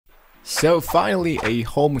So finally, a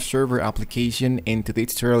home server application. In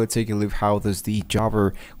today's tutorial, let's take a look how does the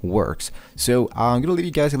Jobber works. So I'm gonna leave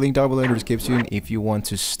you guys a link down below in the description if you want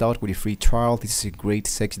to start with a free trial. This is a great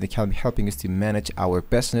section that can be helping us to manage our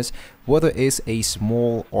business, whether it's a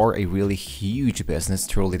small or a really huge business.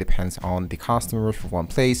 Totally depends on the customers for one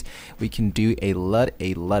place. We can do a lot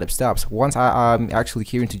of steps. Once I'm actually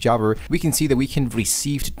here into Jobber, we can see that we can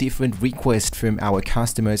receive different requests from our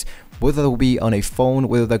customers, whether that will be on a phone,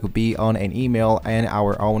 whether that could be on an email and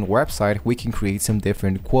our own website. We can create some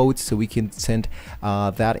different quotes, so we can send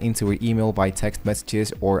that into our email by text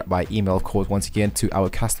messages or by email quote once again to our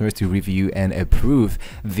customers to review and approve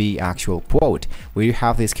the actual quote. We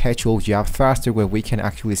have this schedule job faster where we can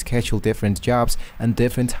actually schedule different jobs and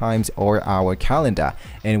different times or our calendar.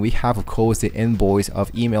 And we have of course the invoice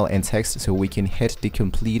of email and text, so we can hit the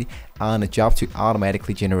complete on a job to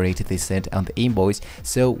automatically generate the send on the invoice,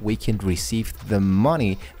 so we can receive the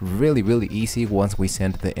money really easy once we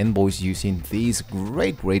send the invoice using these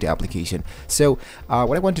great application. So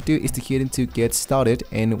what I want to do is to get into get started,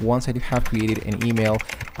 and once I have created an email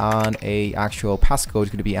and a actual passcode,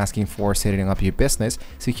 it's going to be asking for setting up your business.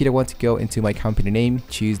 So here I want to go into my company name,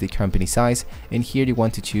 choose the company size, and here you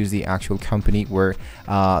want to choose the actual company where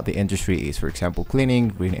the industry is, for example cleaning,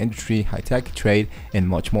 green industry, high-tech, trade, and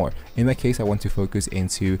much more. In my case, I want to focus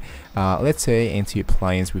into let's say into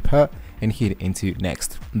appliance repair, and hit into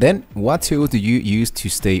next. Then what tools do you use to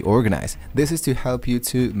stay organized? This is to help you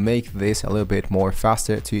to make this a little bit more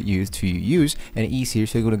faster to use and easier.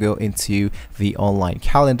 So you're going to go into the online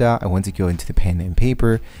calendar. I want to go into the pen and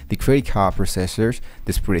paper, the credit card processors,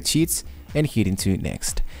 the spreadsheets, and hit into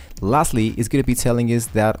next. Lastly, it's going to be telling us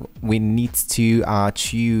that we need to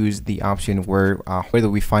choose the option where whether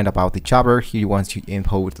we find about the Jobber. Here you want to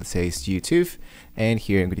import, let's say YouTube, and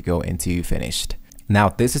here I'm going to go into finished. Now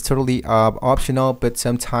this is totally optional, but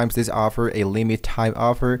sometimes this offer a limit time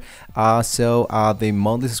offer. So the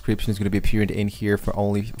monthly subscription is going to be appearing in here for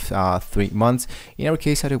only 3 months. In our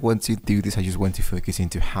case, I don't want to do this. I just want to focus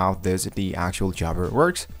into how does the actual Jobber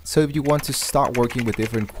works. So if you want to start working with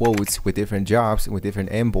different quotes, with different jobs, with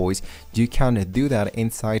different invoice, you can do that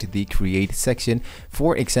inside the create section.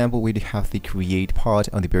 For example, we have the create part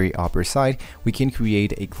on the very upper side. We can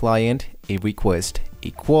create a client, a request,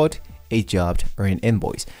 a quote, a job, or an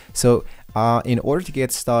invoice. So in order to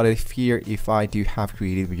get started here, if I do have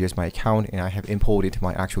created just my account and I have imported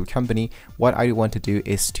my actual company, what I want to do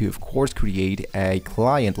is to of course create a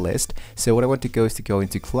client list. So what I want to go is to go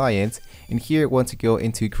into clients, and here I want to go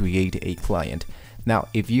into create a client. Now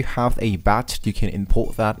if you have a batch, you can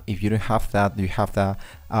import that. If you don't have that, you have that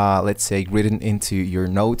let's say written into your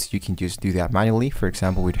notes, you can just do that manually. For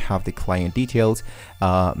example, we'd have the client details,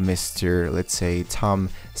 Mr. let's say Tom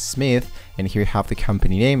Smith, and here you have the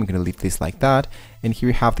company name. I'm going to leave this like that, and here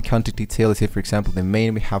you have the contact details. Here for example the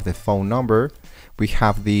main, we have the phone number, we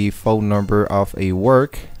have the phone number of a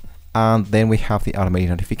work, and then we have the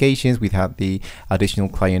automated notifications. We have the additional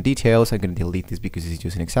client details. I'm going to delete this because it's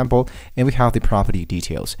just an example, and we have the property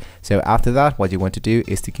details. So after that, what you want to do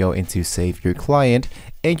is to go into save your client,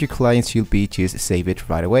 and your client should be just save it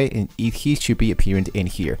right away, and he should be appearing in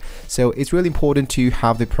here. So it's really important to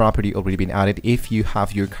have the property already been added if you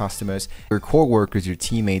have your customers, your co-workers, your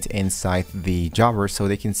teammates inside the Jobber, so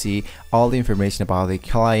they can see all the information about the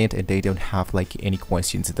client and they don't have like any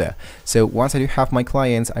questions there. So once I do have my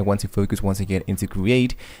clients, I want to focus once again into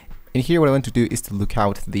create. And here what I want to do is to look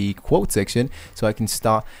out the quote section, so I can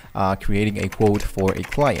start creating a quote for a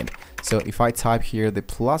client. So if I type here the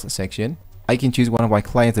plus section, I can choose one of my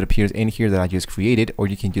clients that appears in here that I just created, or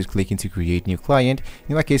you can just click into create new client.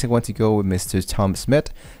 In my case, I want to go with Mr. Tom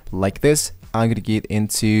Smith like this. I'm going to get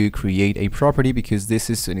into create a property because this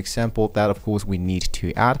is an example that of course we need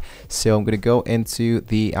to add. So I'm going to go into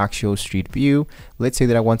the actual street view. Let's say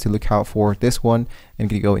that I want to look out for this one. I'm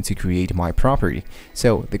going to go into create my property.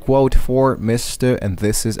 So the quote for Mr. and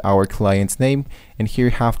this is our client's name, and here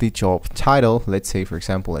you have the job title. Let's say for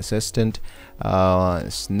example assistant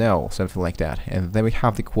snow, something like that. And then we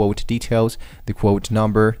have the quote details, the quote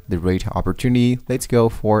number, the rate opportunity. Let's go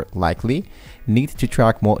for likely. Need to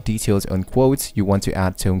track more details on quotes. You want to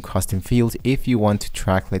add some custom fields if you want to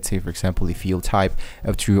track, let's say for example the field type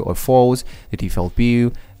of true or false, the default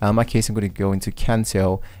view. In my case, I'm going to go into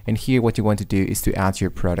cancel, and here what you want to do is to add your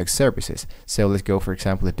product services. So let's go for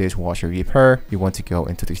example the dishwasher repair. You want to go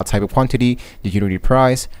into the type of quantity, the unit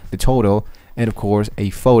price, the total, and of course a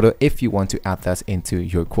photo if you want to add that into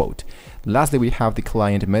your quote. Lastly, we have the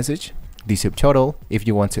client message, the subtotal if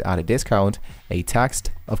you want to add a discount, a text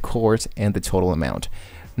of course, and the total amount.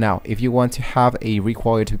 Now, if you want to have a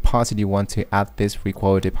required deposit, you want to add this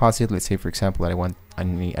required deposit. Let's say, for example, that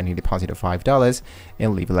I need a deposit of $5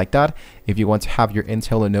 and leave it like that. If you want to have your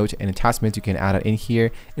internal note and attachment, you can add it in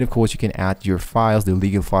here, and of course you can add your files, the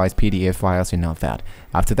legal files, PDF files, and all that.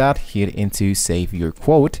 After that, hit into save your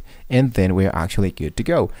quote, and then we're actually good to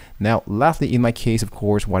go. Now lastly, in my case, of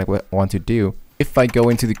course, what I want to do, if I go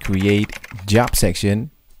into the create job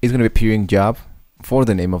section, it's going to be appearing job for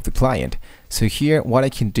the name of the client. So here what I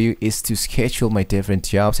can do is to schedule my different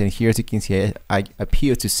jobs, and here as you can see I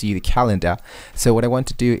appear to see the calendar. So what I want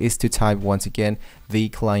to do is to type once again the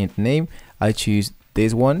client name. I choose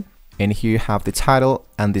this one, and here you have the title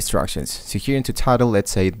and the instructions. So here into title,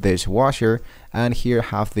 let's say dishwasher, and here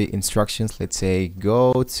have the instructions, let's say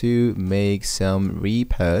go to make some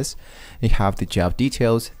repairs. You have the job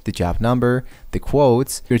details, the job number, the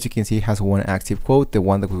quotes. Here as you can see it has one active quote, the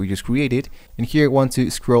one that we just created, and here I want to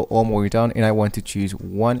scroll all the way down, and I want to choose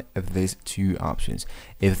one of these two options.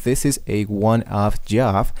 If this is a one-off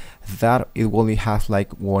job, that it will only have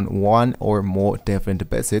like one or more different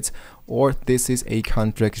visits, or this is a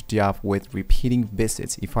contract job with repeating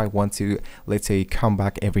visits. If I want to, let's say, come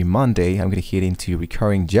back every Monday, I'm going to hit into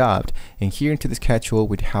recurring job, and here into the schedule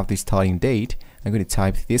we have the starting date. I'm going to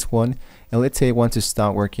type this one, and let's say I want to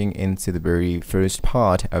start working into the very first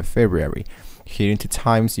part of February. Here into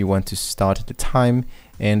times, you want to start the time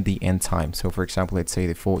and the end time. So for example, let's say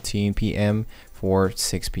the 14 p.m. for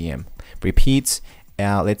 6 p.m. Repeats,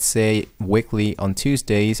 let's say weekly on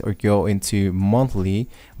Tuesdays, or go into monthly,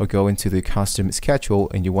 or go into the custom schedule,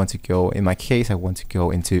 and you want to go, in my case I want to go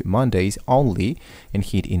into Mondays only, and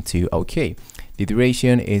hit into OK. The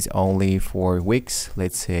duration is only 4 weeks,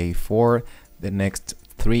 let's say for the next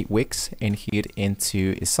 3 weeks, and hit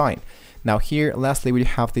into assign. Now here lastly we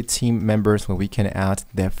have the team members where we can add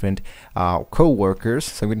different co-workers.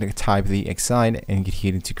 So I'm going to type the assign and get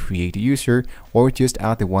here into create user, or just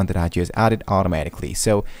add the one that I just added automatically.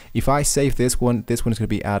 So if I save this one is going to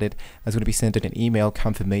be added. It's going to be sent an email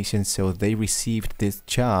confirmation, so they received this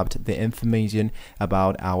job, the information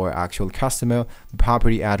about our actual customer, the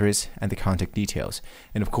property address, and the contact details.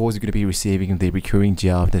 And of course you're going to be receiving the recurring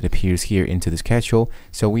job that appears here into the schedule,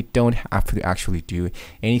 so we don't have to actually do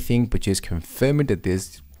anything but just confirming that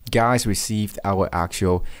this guys received our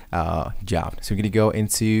actual job. So we're going to go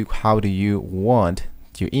into how do you want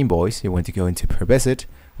your invoice. You want to go into per visit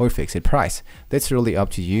or fixed price. That's really up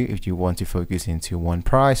to you if you want to focus into one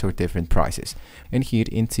price or different prices, and hit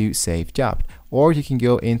into save job. Or you can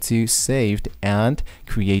go into saved and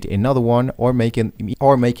create another one, or make an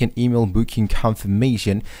email booking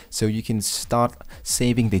confirmation, so you can start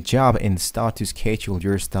saving the job and start to schedule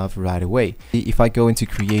your stuff right away. If I go into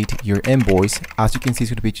create your invoice, as you can see,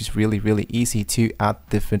 it's going to be just really easy to add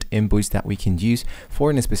different invoice that we can use for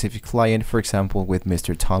a specific client. For example, with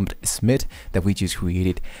Mr. Tom Smith that we just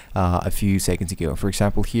created a few seconds ago. For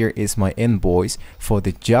example, here is my invoice for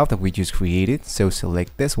the job that we just created. So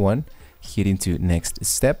select this one, hit into next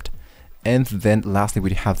step, and then lastly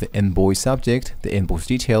we have the invoice subject, the invoice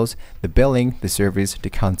details, the billing, the service, the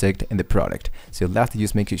contact, and the product. So lastly,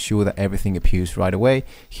 just make sure that everything appears right away,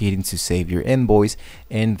 hit into save your invoice,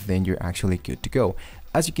 and then you're actually good to go.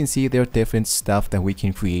 As you can see, there are different stuff that we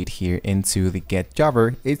can create here into the Get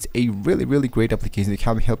Jobber. It's a really great application that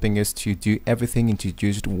can be helping us to do everything into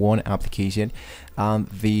just one application.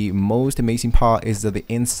 The most amazing part is that the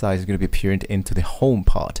insight is going to be appearing into the home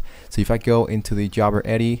part. So if I go into the Jobber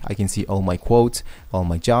Edit, I can see all my quotes, all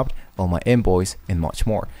my job, all my invoice, and much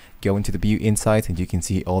more. Go into the View Insights, and you can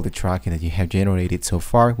see all the tracking that you have generated so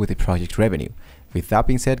far with the project revenue. With that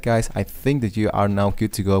being said, guys, I think that you are now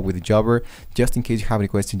good to go with the Jobber. Just in case you have any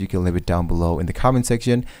questions, you can leave it down below in the comment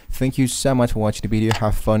section. Thank you so much for watching the video.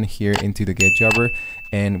 Have fun here into the Get Jobber,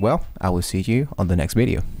 and well, I will see you on the next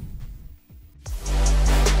video.